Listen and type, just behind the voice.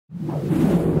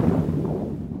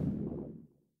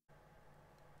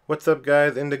What's up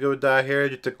guys, Indigo Da here.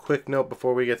 Just a quick note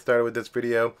before we get started with this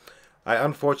video. I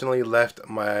unfortunately left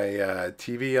my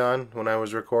TV on when I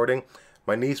was recording.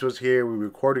 My niece was here. We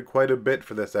recorded quite a bit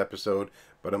for this episode,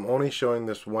 but I'm only showing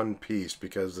this one piece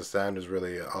because the sound is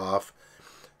really off.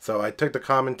 So I took the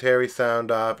commentary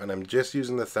sound off and I'm just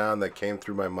using the sound that came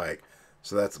through my mic.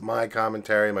 So that's my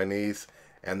commentary, my niece,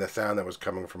 and the sound that was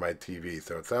coming from my TV.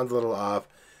 So it sounds a little off,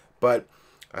 but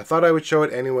I thought I would show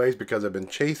it anyways because I've been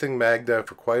chasing Mahgda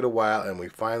for quite a while and we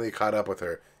finally caught up with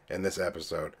her in this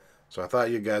episode. So I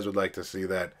thought you guys would like to see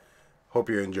that. Hope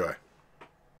you enjoy.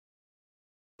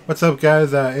 What's up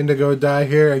guys, Indigo Da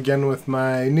here again with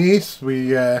my niece.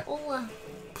 We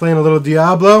playing a little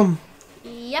Diablo.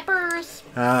 Yeppers.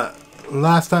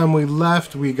 Last time we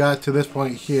left we got to this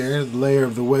point here, the Lair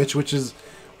of the Witch, which is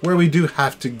where we do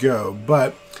have to go.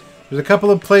 But there's a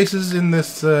couple of places in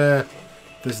this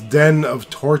this den of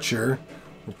torture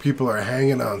where people are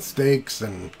hanging on stakes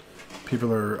and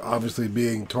people are obviously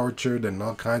being tortured and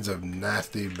all kinds of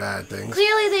nasty bad things.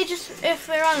 Clearly they just, if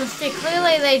they're on the stake,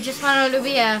 clearly they just wanted to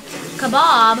be a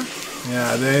kebab.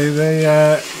 Yeah, they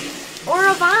or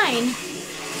a vine.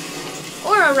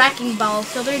 Or a wrecking ball,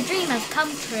 so their dream has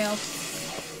come true.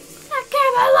 I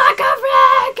came like a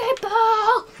wrecking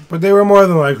ball! But they were more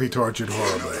than likely tortured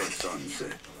horribly.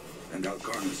 Sunset, and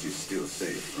Alcarnus is still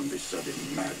safe from the sudden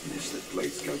madness that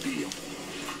plagues Caldeum.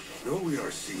 Though we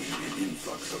are seeing an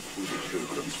influx of hooded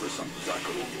pilgrims for some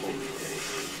sacred holy day,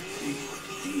 the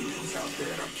demons out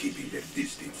there are keeping their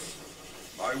distance.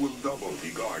 I will double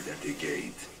the guard at the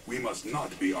gate. We must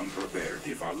not be unprepared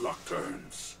if our luck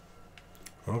turns.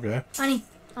 Okay. Funny.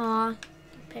 Aw,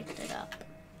 picked it up.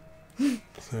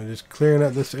 So just clearing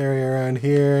up this area around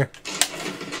here.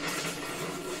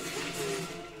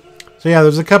 So yeah,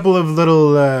 there's a couple of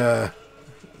little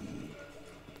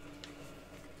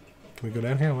can we go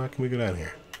down here? Why can we go down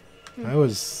here? That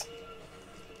was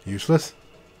useless.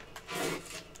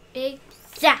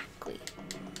 Exactly.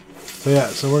 So yeah,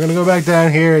 so we're gonna go back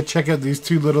down here and check out these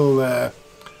two little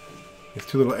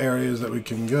areas that we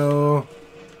can go.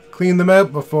 Clean them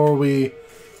out before we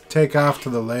take off to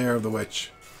the Lair of the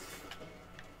Witch.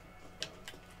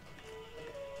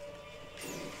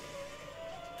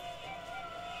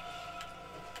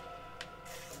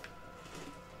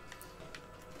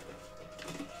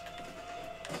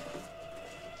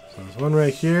 So there's one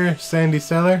right here, Sandy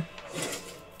Cellar.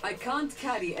 I can't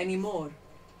carry any more.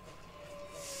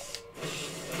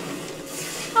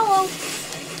 Hello.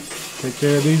 Take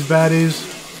care of these baddies.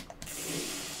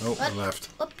 Oh, I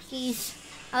left. Oopsies.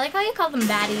 I like how you call them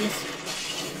baddies.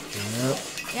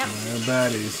 Yep. They're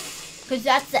baddies. Because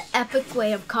that's the epic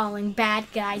way of calling bad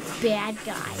guys bad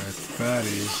guys. That's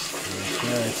baddies.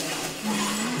 That's right.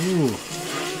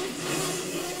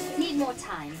 Ooh. Need more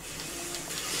time.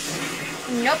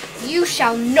 Nope. You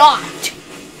shall not.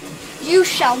 You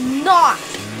shall not.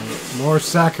 More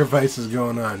sacrifices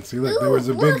going on. See, look, Ooh, there was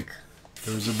a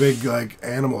big like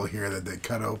animal here that they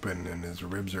cut open, and his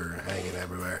ribs are hanging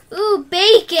everywhere. Ooh,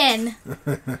 bacon.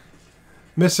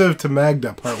 Missive to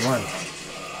Mahgda, Part 1.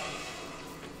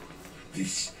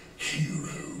 This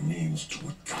hero means to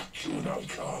attack you in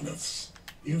Alcarnus.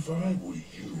 If I were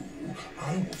you,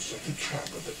 I would set a trap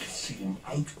at the casino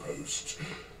outpost.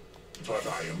 But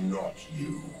I am not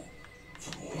you.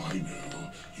 For all I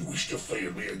know, you wish to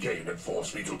fail me again and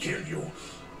force me to kill you.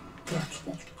 That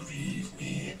would grieve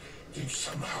me. Then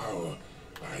somehow,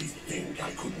 I think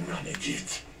I could manage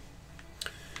it.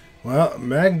 Well,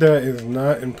 Mahgda is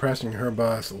not impressing her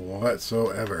boss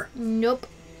whatsoever. Nope.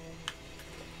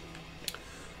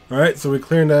 Alright, so we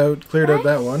cleared out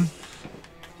that one.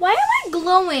 Why am I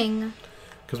glowing?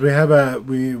 Because we have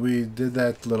we did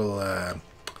that little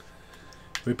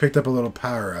we picked up a little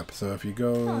power up. So if you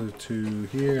go to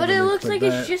here, But it looks like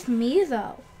it's just me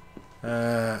though.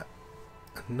 No,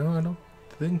 I don't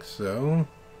think so.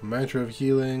 Mantra of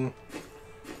healing.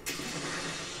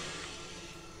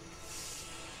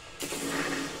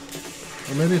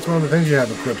 Or maybe it's one of the things you have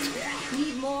equipped.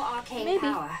 Need more arcane Maybe.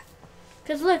 power.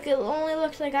 Because look, it only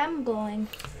looks like I'm glowing.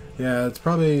 Yeah, it's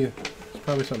probably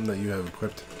something that you have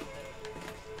equipped.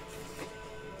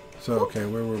 So okay,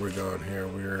 where were we going here?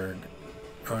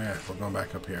 Oh yeah, we're going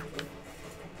back up here.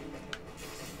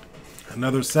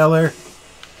 Another cellar.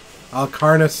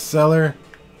 Alcarnus cellar.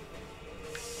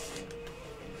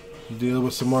 Deal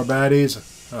with some more baddies.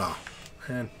 Oh,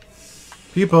 man.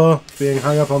 People being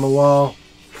hung up on the wall.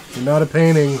 You're not a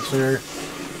painting, sir.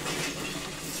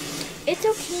 It's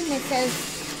okay,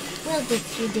 Mrs. We'll get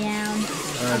you down.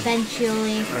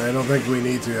 Eventually. I don't think we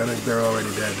need to. I think they're already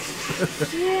dead.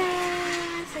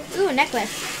 Yeah. Ooh, a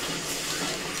necklace.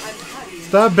 I'm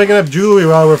Stop picking up jewelry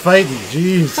while we're fighting.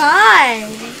 Jeez. Fine.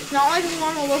 It's not like we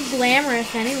want to look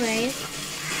glamorous anyways.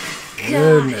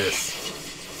 Goodness.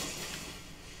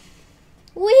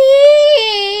 Whee!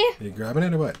 Are you grabbing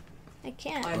it or what? I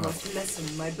can't. I must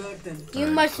lessen my burden. You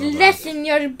Alright, must hold on. lessen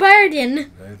your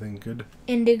burden. Anything good?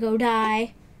 Indigo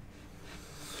die.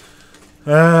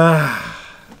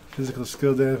 Physical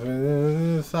skill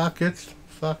data. Sockets.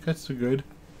 Sockets are good.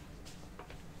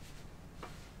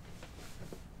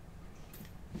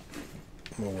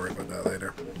 We'll worry about that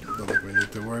later. Don't think we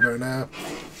need to worry about it now.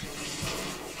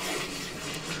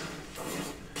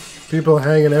 People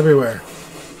hanging everywhere.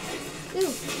 Ooh,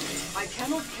 I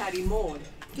cannot carry more.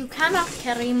 you cannot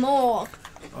carry more.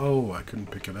 Oh, I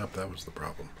couldn't pick it up. That was the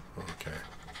problem. Okay.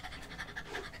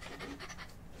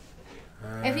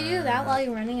 If you do that while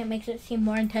you're running, it makes it seem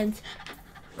more intense.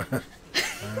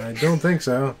 I don't think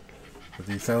so. But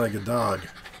you sound like a dog.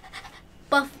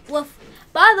 Buff, woof.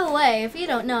 By the way, if you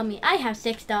don't know me, I have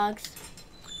 6 dogs.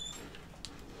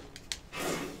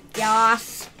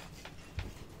 Yas.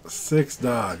 6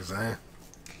 dogs, eh?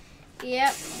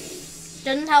 Yep.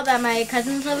 Doesn't help that my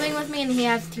cousin's living with me and he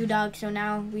has 2 dogs, so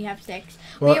now we have 6.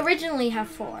 We Well- originally have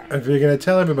 4. If you're going to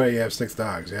tell everybody you have 6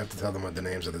 dogs, you have to tell them what the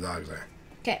names of the dogs are.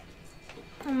 Okay.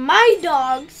 My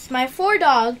dogs, my 4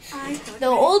 dogs. The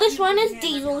oldest one is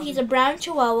Diesel. He's a brown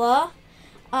Chihuahua.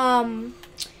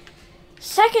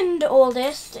 Second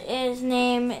oldest is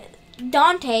named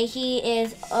Dante. He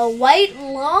is a white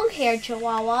long-haired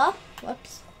Chihuahua.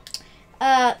 Whoops.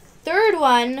 Third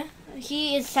one,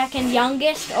 he is second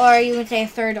youngest, or you would say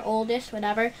third oldest,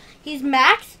 whatever. He's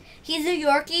Max. He's a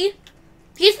Yorkie.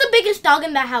 He's the biggest dog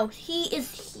in the house. He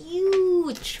is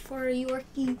huge for a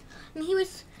Yorkie.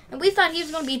 And we thought he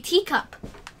was going to be a teacup.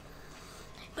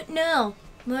 But no,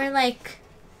 more like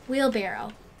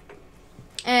wheelbarrow.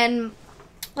 And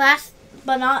last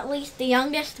but not least, the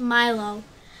youngest, Milo.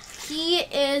 He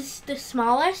is the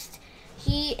smallest.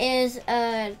 He is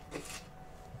a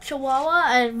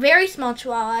Chihuahua, a very small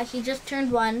Chihuahua. He just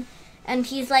turned 1, and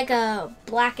he's like a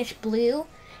blackish blue.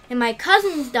 And my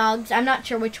cousin's dogs, I'm not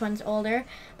sure which one's older,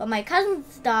 but my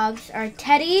cousin's dogs are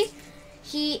Teddy.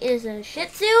 He is a Shih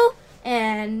Tzu,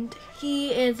 and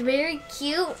he is very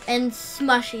cute and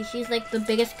smushy. She's like the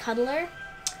biggest cuddler.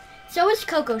 So is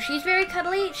Coco. She's very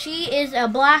cuddly. She is a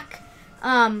black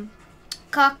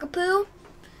cockapoo,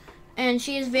 and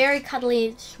she is very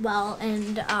cuddly as well.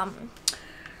 And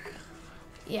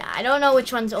yeah, I don't know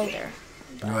which one's older.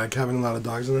 You like having a lot of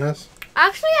dogs in the house?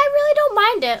 Actually, I really don't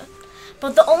mind it.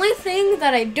 But the only thing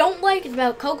that I don't like is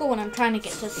about Coco when I'm trying to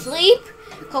get to sleep.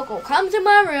 Coco comes in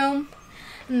my room,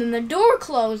 and then the door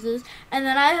closes, and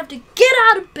then I have to get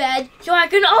out of bed so I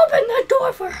can open the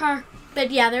door for her. But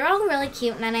yeah, they're all really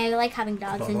cute, and I like having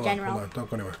dogs in general. Hold on, don't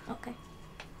go anywhere. Okay.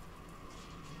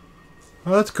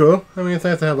 Well, that's cool. I mean, it's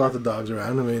nice to have lots of dogs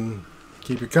around. I mean,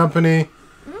 keep you company.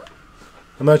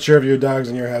 I'm not sure if your dogs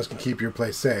in your house can keep your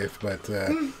place safe, but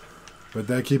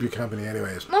they keep you company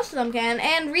anyways. Most of them can.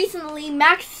 And recently,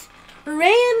 Max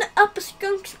ran up a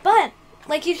skunk's butt.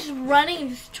 Like he's just running,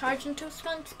 he's charged into a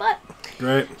skunk's butt.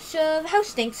 Great. So the house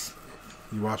stinks.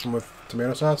 You wash them with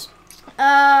tomato sauce?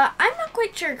 I'm not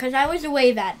quite sure because I was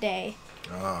away that day.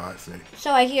 Oh, I see.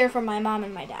 So I hear from my mom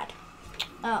and my dad.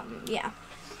 Yeah.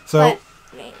 So,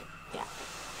 Yeah.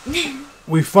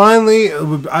 we finally,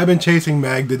 I've been chasing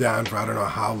Mahgda down for I don't know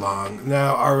how long.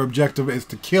 Now, our objective is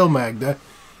to kill Mahgda.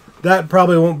 That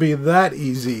probably won't be that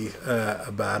easy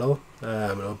a battle.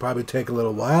 It'll probably take a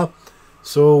little while.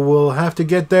 So we'll have to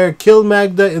get there, kill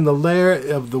Mahgda in the lair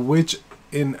of the witch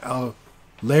in Alcarna.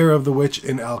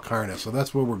 So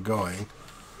that's where we're going.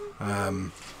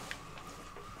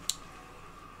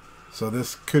 So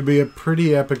this could be a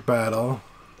pretty epic battle.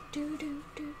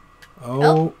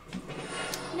 Oh.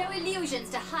 No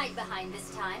illusions to hide behind this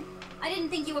time. I didn't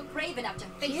think you were brave enough to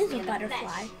face She is me a in the butterfly.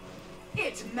 flesh.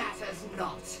 It matters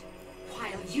not.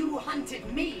 While you hunted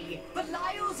me,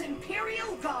 Belial's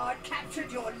Imperial Guard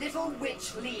captured your little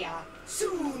witch, Leah.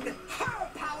 Soon, her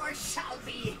power shall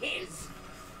be his.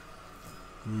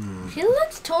 She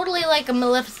looks totally like a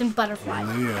Maleficent butterfly.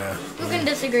 Leah. Who can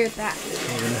disagree with that?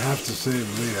 We're going to have to save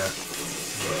Leah.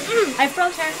 I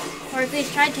froze her. Or at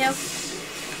least tried to.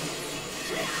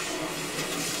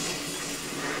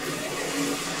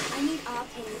 I need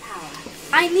arcane power.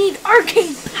 I need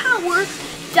arcane power?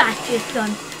 That's just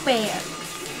unfair.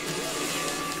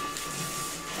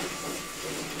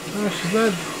 Oh, she's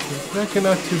actually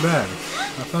not too bad.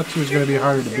 I thought she was going to be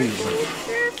harder to beat. But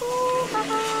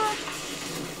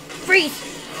Freeze!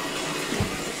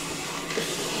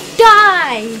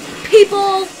 Die,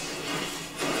 people!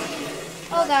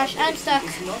 Oh gosh, I'm stuck.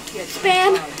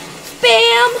 Spam!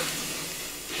 Spam!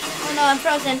 Oh I'm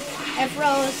frozen. I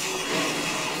froze.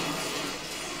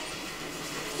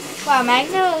 Wow,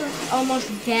 Mahgda almost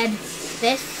dead.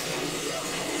 This.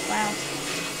 Wow.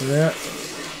 Yeah.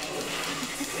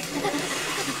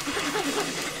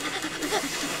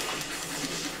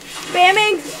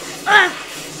 Spamming! Ah!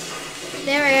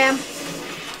 There I am.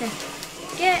 Okay.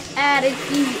 Get out of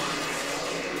here.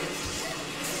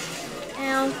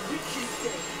 Ow.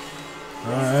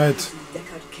 Alright.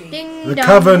 Ding The dong,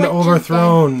 coven what you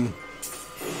overthrown.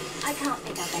 I can't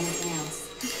pick up anything else.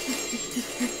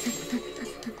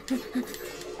 said.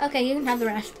 Okay, you can have the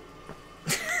rest.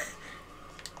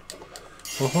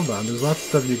 Well, hold on. There's lots of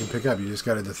stuff you can pick up. You just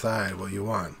got to decide what you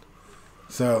want.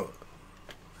 So,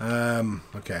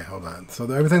 okay, hold on. So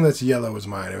everything that's yellow is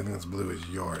mine. Everything that's blue is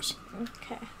yours.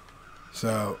 Okay.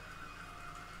 So,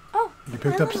 Oh, you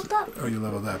picked I up. leveled up. Oh, you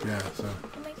leveled up. Yeah. So.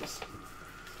 I'll make this.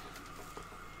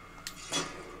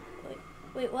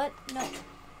 Wait, what? No.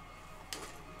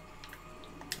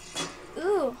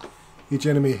 Ooh. Each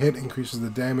enemy hit increases the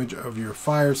damage of your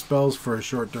fire spells for a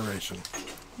short duration.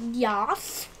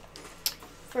 Yas.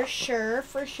 For sure,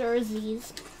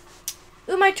 Z's.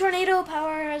 Ooh, my tornado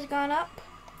power has gone up.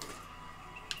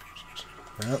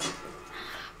 Yep.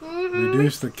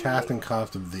 Reduce the casting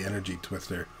cost of the energy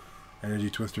twister. Energy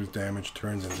twister's damage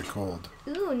turns into cold.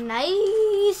 Ooh,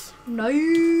 nice.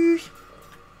 Nice.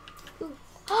 Ooh.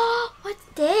 Oh, what's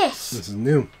this? This is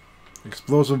new.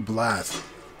 Explosive blast.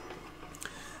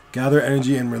 Gather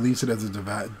energy and release it as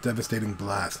a devastating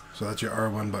blast. So that's your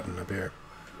R1 button up here.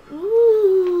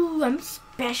 Ooh, I'm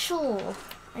special.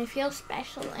 I feel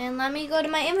special. And let me go to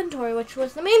my inventory, which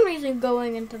was the main reason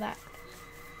going into that.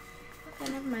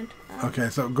 Okay, never mind. Okay,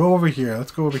 so go over here.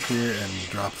 Let's go over here and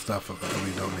drop stuff that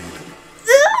we don't need.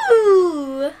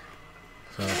 Ooh!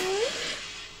 So,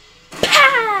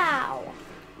 Pow!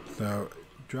 so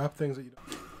drop things that you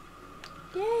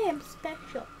don't. Yay, I'm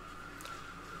special.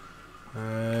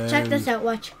 And Check this out,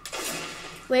 watch.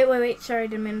 Wait. Sorry,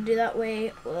 didn't mean to do that.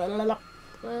 Wait.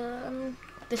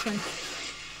 This one.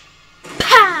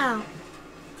 Pow!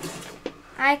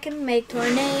 I can make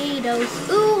tornadoes.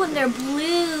 Ooh, and they're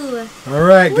blue. All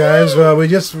right, guys. Well, we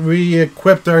just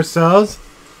re-equipped ourselves.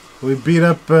 We beat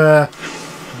up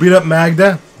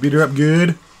Mahgda. Beat her up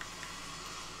good.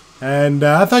 And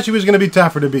I thought she was going to be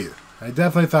tougher to beat. I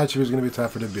definitely thought she was going to be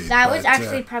tougher to beat. That was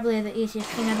actually probably the easiest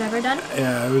thing I've ever done.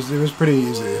 Yeah, it was pretty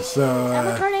easy. So I'm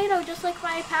a tornado, just like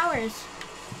my powers.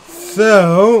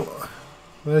 So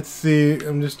let's see.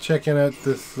 I'm just checking out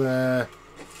this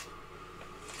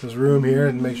this room here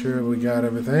and make sure we got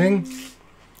everything.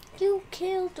 You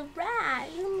killed the rat.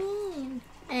 You mean?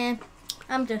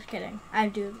 I'm just kidding.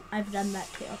 I've done that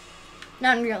too.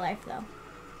 Not in real life though.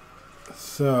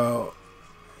 So,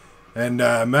 and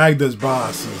Mahgda's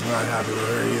boss is not happy with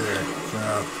her either.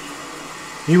 So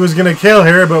he was gonna kill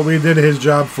her, but we did his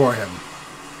job for him.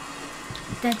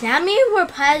 Does that mean we're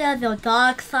part of the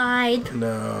dark side?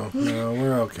 No,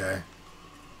 we're okay.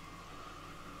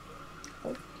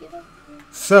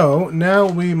 So now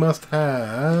we must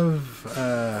have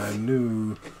a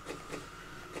new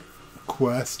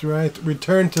quest, right?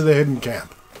 Return to the hidden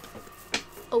camp.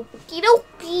 Okie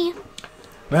dokie.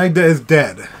 Mahgda is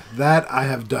dead. That I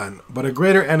have done. But a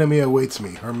greater enemy awaits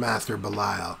me, her master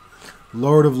Belial,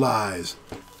 Lord of Lies.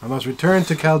 I must return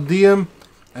to Chaldeum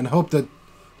and hope that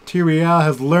Tyrael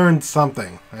has learned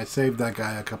something. I saved that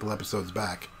guy a couple episodes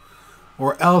back.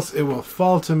 Or else it will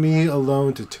fall to me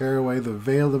alone to tear away the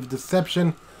veil of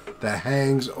deception that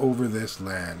hangs over this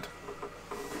land.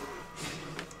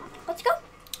 Let's go.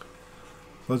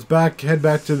 Let's head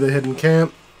back to the hidden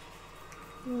camp.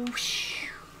 Whoosh.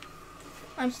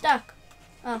 I'm stuck.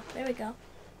 Oh, there we go.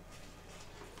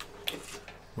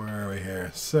 Where are we here?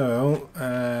 So,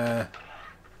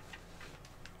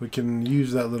 we can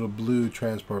use that little blue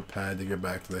transport pad to get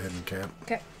back to the hidden camp.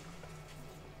 Okay.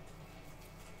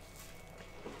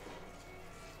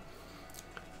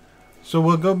 So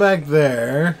we'll go back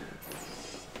there.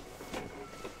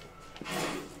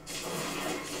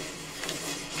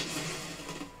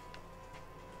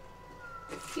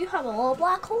 You have a little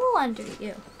black hole under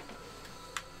you.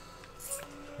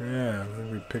 Yeah, I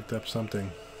think we picked up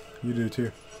something. You do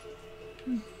too.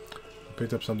 We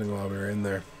picked up something while we were in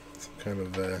there. Some kind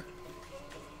of,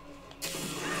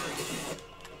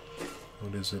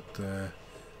 what is it?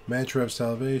 Mantra of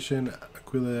Salvation.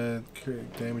 Aquila,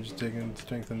 damage taken,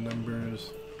 strength in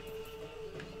numbers.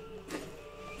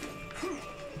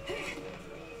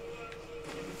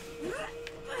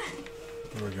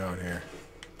 Where are we going here?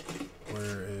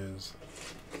 Where is...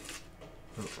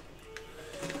 Oh.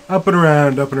 Up and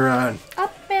around, up and around.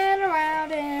 Up and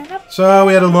around and up So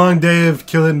we had a long day of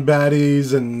killing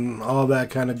baddies and all that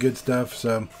kind of good stuff.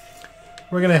 So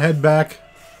we're gonna head back.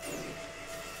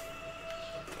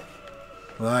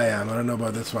 Well, I don't know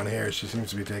about this one here. She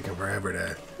seems to be taking forever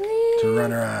to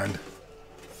run around.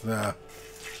 So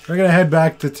we're gonna head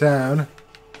back to town.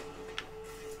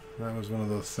 That was one of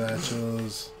those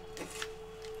satchels.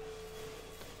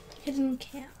 Hidden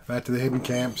camp. Back to the hidden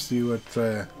camp. See what.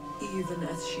 Even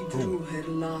as she drew her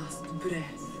last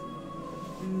breath,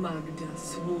 Mahgda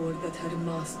swore that her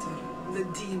master, the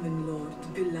demon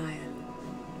lord Belial,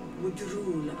 would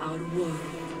rule our world.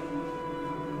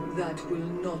 That will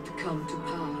not come to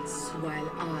pass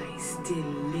while I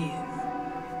still live.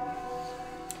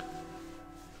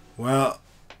 Well,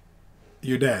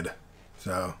 you're dead.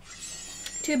 So.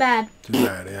 Too bad. Too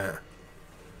bad, yeah.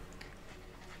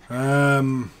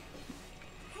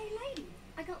 Hey lady,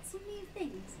 I got some new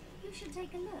things. You should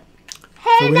take a look.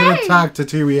 Hey, So we're gonna talk to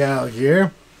Tyrael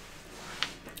here.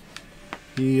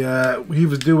 He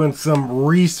was doing some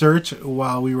research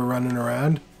while we were running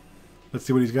around. Let's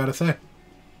see what he's got to say.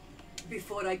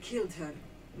 Before I killed her,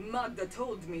 Mahgda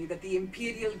told me that the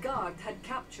Imperial Guard had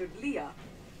captured Leah.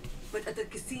 But at the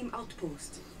Qasim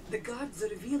outpost, the guards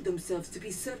revealed themselves to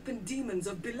be serpent demons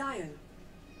of Belial.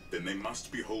 Then they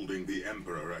must be holding the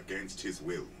Emperor against his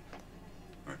will.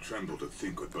 I tremble to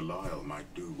think what Belial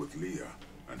might do with Leah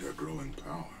and her growing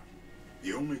power.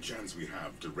 The only chance we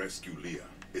have to rescue Leah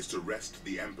is to wrest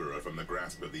the Emperor from the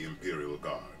grasp of the Imperial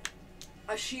Guard.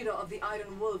 Ashira of the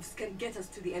Iron Wolves can get us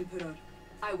to the Emperor.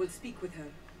 I will speak with her.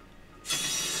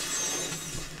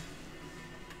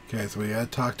 Okay, so we had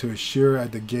to talk to Ashira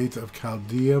at the gates of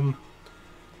Chaldeum.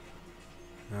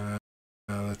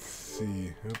 Let's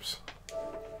see. Oops.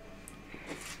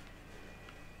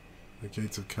 The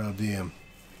gates of Chaldeum.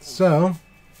 So,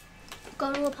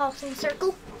 Go to a pulsing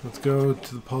circle. let's go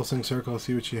to the pulsing circle,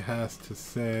 see what she has to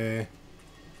say.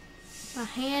 A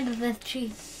hand of the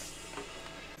chief.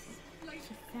 It's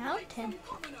a fountain.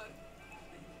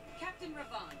 Captain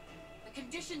Ravan, the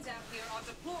conditions out here are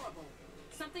deplorable.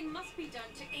 Something must be done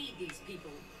to aid these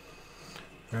people.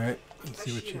 Alright, let's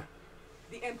see what she... Ashira,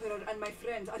 the Emperor and my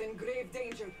friends are in grave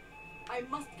danger. I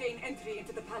must gain entry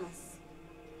into the palace.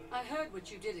 I heard what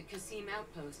you did at Qasim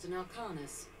Outpost in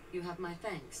Alcarnus. You have my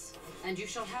thanks, and you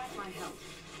shall have my help.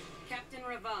 Captain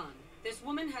Ravan, this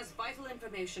woman has vital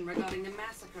information regarding the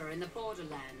massacre in the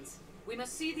borderlands. We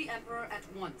must see the Emperor at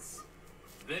once.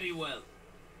 Very well,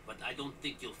 but I don't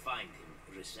think you'll find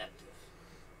him receptive.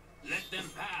 Let them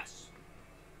pass.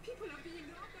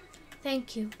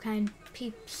 Thank you, kind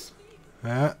peeps.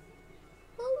 Ah,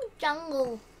 Oh,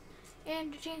 jungle.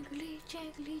 And jingly,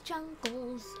 jangly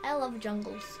jungles. I love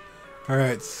jungles.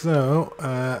 alright, so,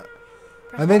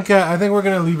 I think we're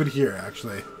gonna leave it here,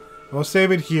 actually. We'll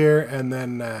save it here, and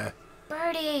then,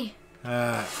 Birdie.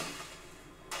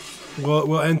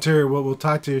 we'll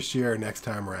talk to Ashira next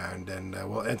time around, and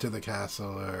we'll enter the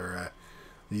castle or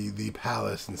the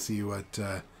palace and see what's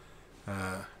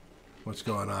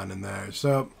going on in there.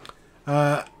 So,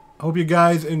 hope you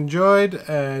guys enjoyed,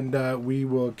 and we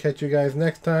will catch you guys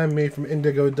next time. Me from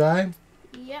Indigo Die,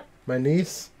 Yep. my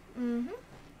niece. Mm-hmm.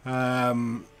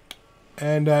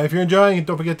 And if you're enjoying it,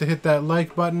 don't forget to hit that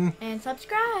like button. And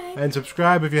subscribe. And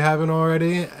subscribe if you haven't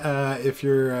already. If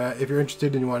you're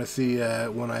interested and you want to see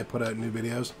when I put out new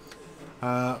videos.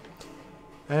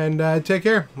 And take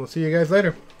care. We'll see you guys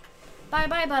later. Bye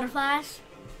bye, butterflies.